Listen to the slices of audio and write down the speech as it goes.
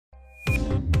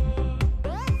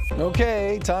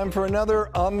Okay, time for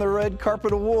another On the Red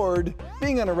Carpet award.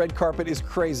 Being on a red carpet is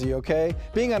crazy, okay?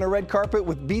 Being on a red carpet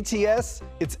with BTS,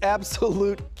 it's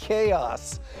absolute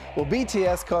chaos. Well,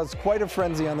 BTS caused quite a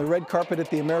frenzy on the red carpet at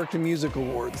the American Music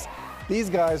Awards. These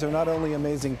guys are not only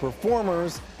amazing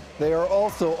performers, they are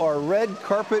also our red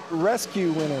carpet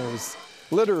rescue winners.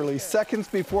 Literally, seconds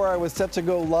before I was set to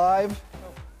go live,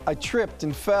 I tripped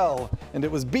and fell, and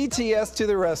it was BTS to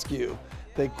the rescue.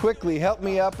 They quickly helped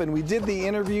me up and we did the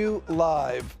interview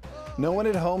live. No one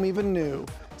at home even knew.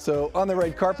 So On the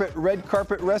Red Carpet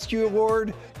Rescue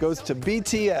Award goes to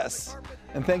BTS.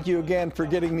 And thank you again for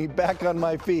getting me back on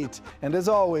my feet. And as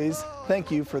always,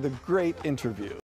 thank you for the great interview.